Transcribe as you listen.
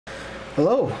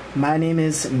Hello, my name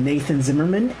is Nathan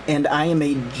Zimmerman, and I am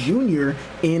a junior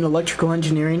in electrical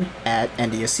engineering at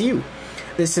NDSU.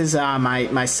 This is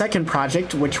my second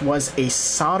project, which was a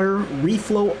solder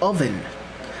reflow oven.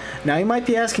 Now you might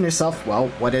be asking yourself, well,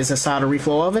 what is a solder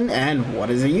reflow oven and what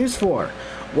is it used for?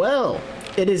 Well,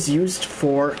 it is used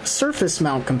for surface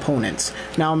mount components.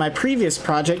 Now in my previous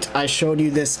project, I showed you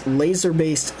this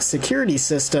laser-based security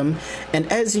system,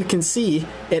 and as you can see,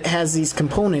 it has these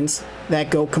components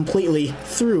that go completely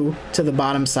through to the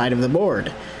bottom side of the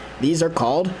board. These are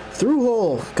called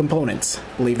through-hole components,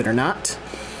 believe it or not.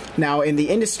 Now in the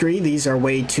industry, these are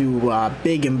way too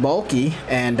big and bulky,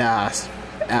 and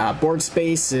board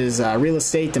space is real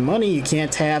estate and money. You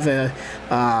can't have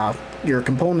your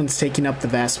components taking up the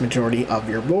vast majority of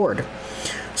your board.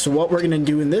 So what we're going to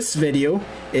do in this video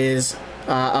is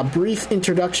a brief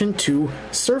introduction to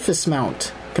surface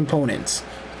mount components.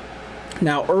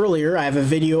 Now earlier I have a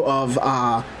video of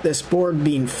this board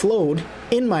being flowed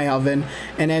in my oven,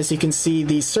 and as you can see,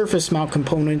 these surface mount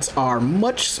components are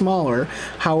much smaller.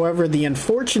 However, the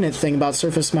unfortunate thing about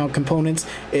surface mount components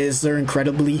is they're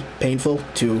incredibly painful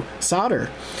to solder,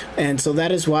 and so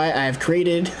that is why I have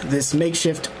created this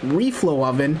makeshift reflow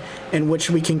oven in which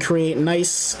we can create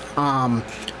nice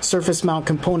surface mount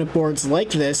component boards like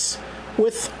this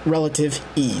with relative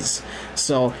ease.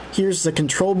 So here's the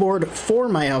control board for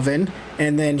my oven,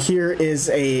 and then here is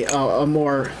a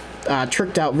more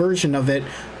tricked out version of it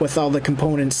with all the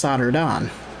components soldered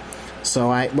on. So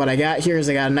what I got here is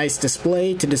I got a nice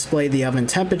display to display the oven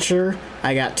temperature.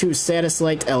 I got two status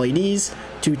light LEDs,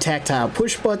 two tactile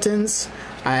push buttons.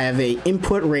 I have a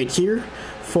input right here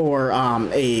for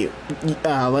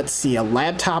let's see, a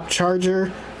laptop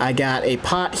charger. I got a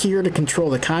pot here to control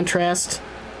the contrast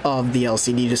of the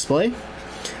LCD display.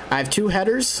 I have two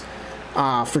headers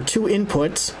for two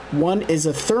inputs. One is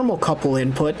a thermocouple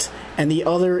input and the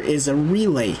other is a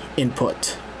relay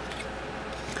input.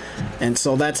 And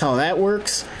so that's how that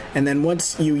works. And then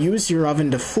once you use your oven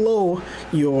to flow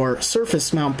your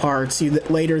surface mount parts, you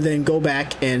later then go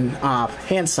back and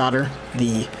hand solder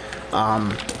the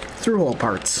through-hole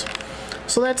parts.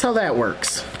 So that's how that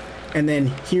works. And then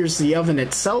here's the oven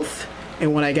itself,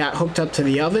 and what I got hooked up to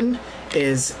the oven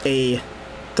is a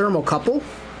thermocouple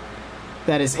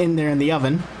that is in there in the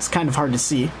oven. It's kind of hard to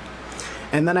see.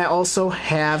 And then I also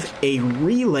have a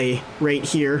relay right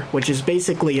here, which is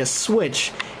basically a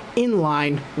switch in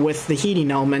line with the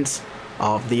heating elements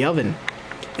of the oven.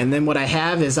 And then what I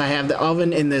have is I have the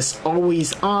oven in this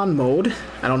always on mode.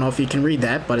 I don't know if you can read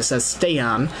that, but it says stay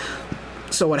on.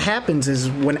 So what happens is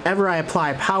whenever I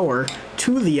apply power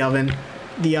to the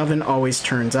oven always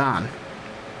turns on.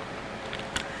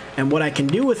 And what I can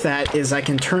do with that is I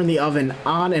can turn the oven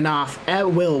on and off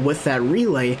at will with that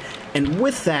relay, and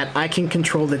with that I can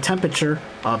control the temperature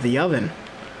of the oven.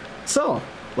 So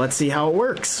let's see how it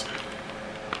works.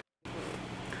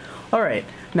 Alright,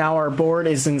 now our board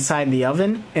is inside the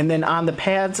oven, and then on the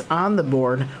pads on the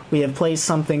board we have placed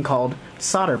something called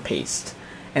solder paste.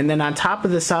 And then on top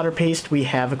of the solder paste we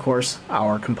have, of course,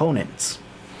 our components.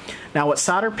 Now what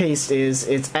solder paste is,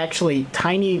 it's actually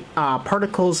tiny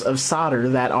particles of solder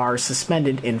that are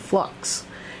suspended in flux.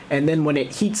 And then when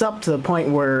it heats up to the point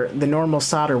where the normal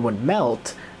solder would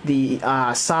melt, the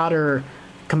solder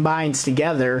combines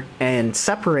together and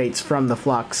separates from the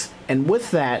flux. And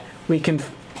with that, we can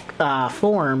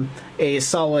form a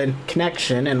solid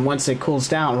connection, and once it cools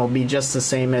down, it will be just the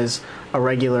same as a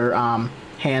regular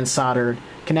hand soldered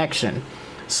connection.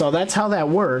 So that's how that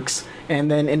works. And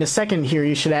then in a second here,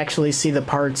 you should actually see the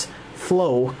parts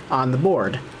flow on the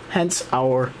board, hence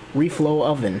our reflow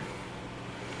oven.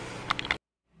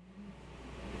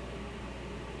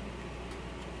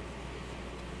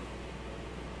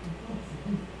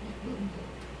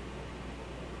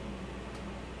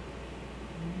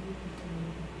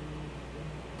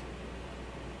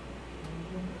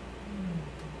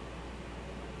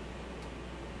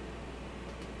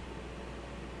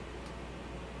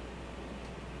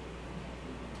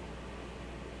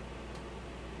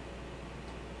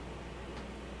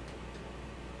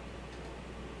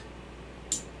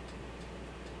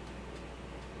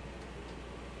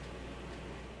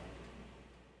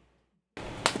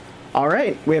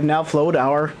 Alright, we have now flowed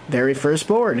our very first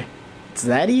board. It's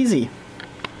that easy.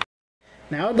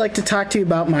 Now I'd like to talk to you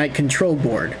about my control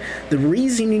board. The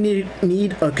reason you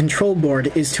need a control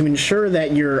board is to ensure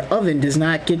that your oven does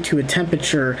not get to a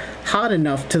temperature hot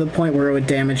enough to the point where it would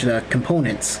damage the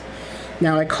components.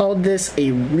 Now I called this a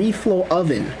reflow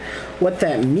oven. What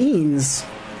that means,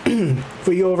 if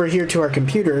we go over here to our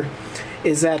computer,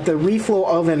 is that the reflow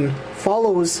oven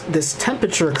follows this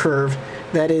temperature curve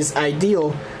that is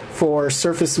ideal for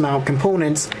surface mount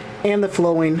components and the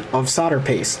flowing of solder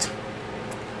paste.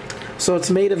 So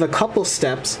it's made of a couple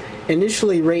steps.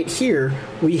 Initially right here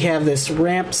we have this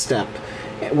ramp step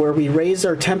where we raise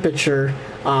our temperature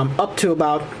up to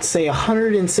about, say,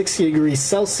 160 degrees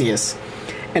Celsius.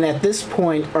 And at this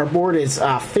point our board is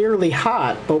fairly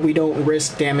hot, but we don't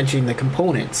risk damaging the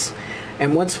components.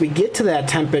 And once we get to that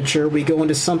temperature, we go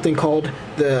into something called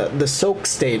the soak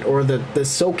state, or the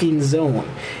soaking zone.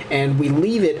 And we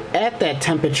leave it at that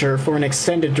temperature for an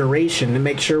extended duration to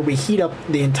make sure we heat up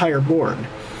the entire board.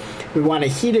 We want to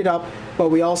heat it up, but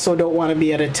we also don't want to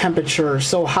be at a temperature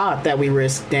so hot that we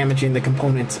risk damaging the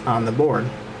components on the board.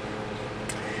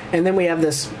 And then we have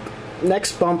this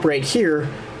next bump right here,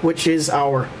 which is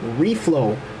our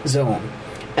reflow zone.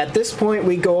 At this point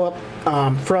we go up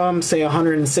from, say,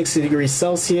 160 degrees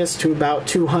Celsius to about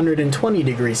 220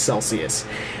 degrees Celsius.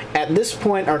 At this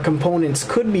point our components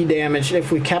could be damaged if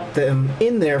we kept them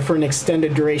in there for an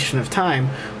extended duration of time,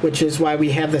 which is why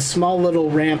we have this small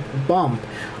little ramp bump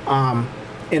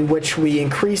in which we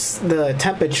increase the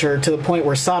temperature to the point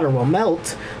where solder will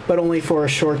melt, but only for a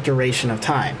short duration of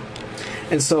time.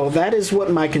 And so that is what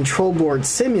my control board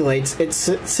simulates. It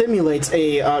simulates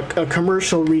a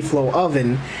commercial reflow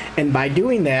oven, and by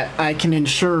doing that I can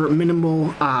ensure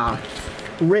minimal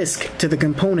risk to the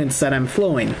components that I'm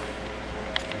flowing.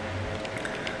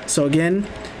 So again,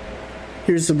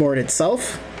 here's the board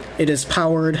itself. It is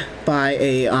powered by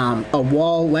a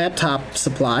wall laptop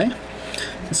supply.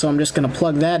 So I'm just going to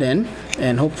plug that in,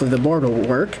 and hopefully the board will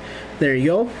work. There you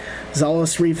go,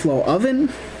 Zolus Reflow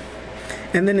Oven.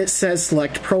 And then it says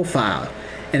select profile,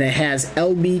 and it has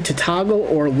LB to toggle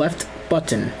or left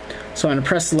button. So I'm going to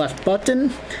press the left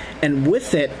button, and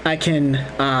with it I can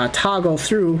toggle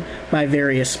through my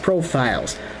various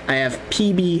profiles. I have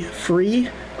PB free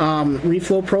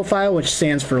reflow profile, which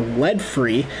stands for lead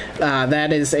free.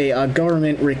 That is a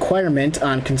government requirement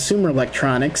on consumer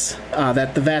electronics,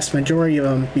 that the vast majority of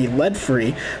them be lead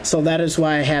free. So that is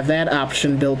why I have that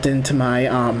option built into my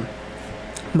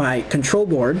my control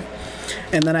board.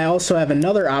 And then I also have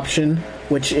another option,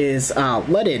 which is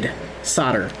leaded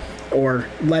solder, or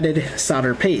leaded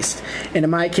solder paste. And in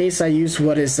my case I use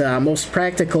what is most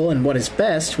practical and what is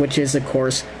best, which is of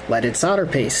course leaded solder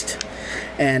paste.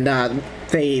 And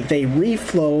they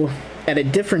reflow at a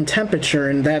different temperature,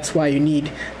 and that's why you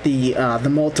need the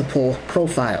multiple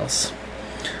profiles.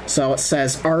 So it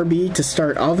says RB to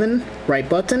start oven, right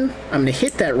button. I'm going to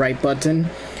hit that right button,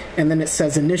 and then it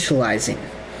says initializing.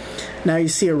 Now you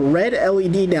see a red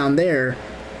LED down there,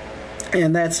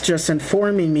 and that's just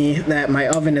informing me that my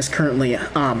oven is currently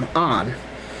on. Now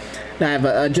I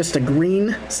have just a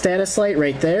green status light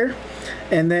right there,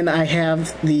 and then I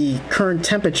have the current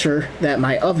temperature that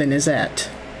my oven is at.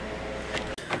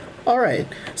 Alright,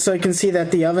 so you can see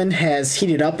that the oven has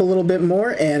heated up a little bit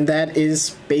more, and that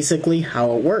is basically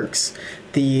how it works.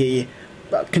 The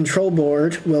control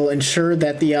board will ensure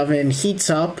that the oven heats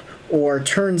up or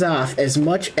turns off as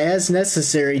much as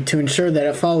necessary to ensure that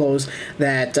it follows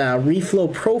that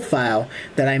reflow profile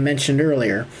that I mentioned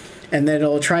earlier. And then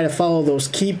it'll try to follow those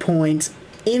key points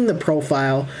in the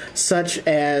profile, such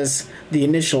as the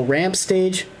initial ramp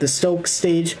stage, the stoke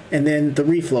stage, and then the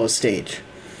reflow stage.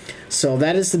 So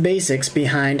that is the basics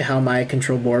behind how my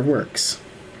control board works.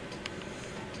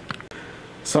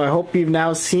 So I hope you've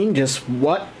now seen just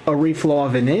what a reflow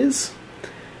oven is,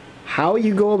 how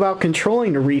you go about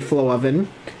controlling a reflow oven,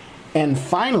 and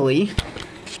finally,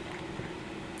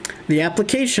 the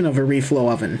application of a reflow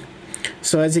oven.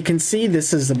 So as you can see,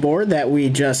 this is the board that we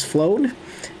just flowed,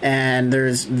 and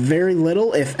there's very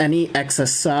little, if any,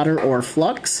 excess solder or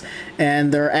flux,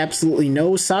 and there are absolutely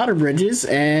no solder bridges,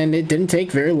 and it didn't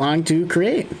take very long to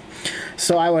create.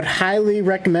 So I would highly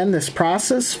recommend this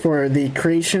process for the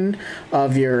creation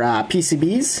of your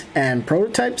PCBs and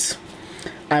prototypes.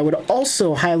 I would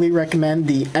also highly recommend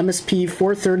the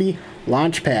MSP430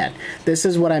 Launchpad. This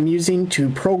is what I'm using to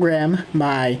program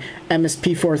my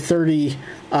MSP430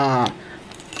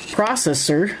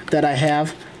 processor that I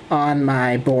have on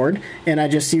my board, and I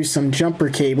just use some jumper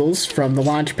cables from the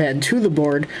Launchpad to the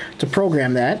board to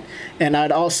program that. And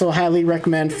I'd also highly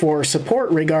recommend, for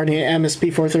support regarding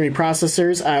MSP430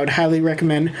 processors, I would highly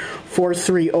recommend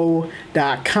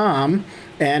 430.com.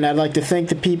 And I'd like to thank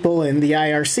the people in the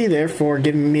IRC there for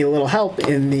giving me a little help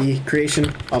in the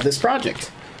creation of this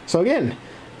project. So again,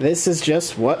 this is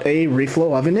just what a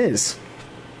reflow oven is.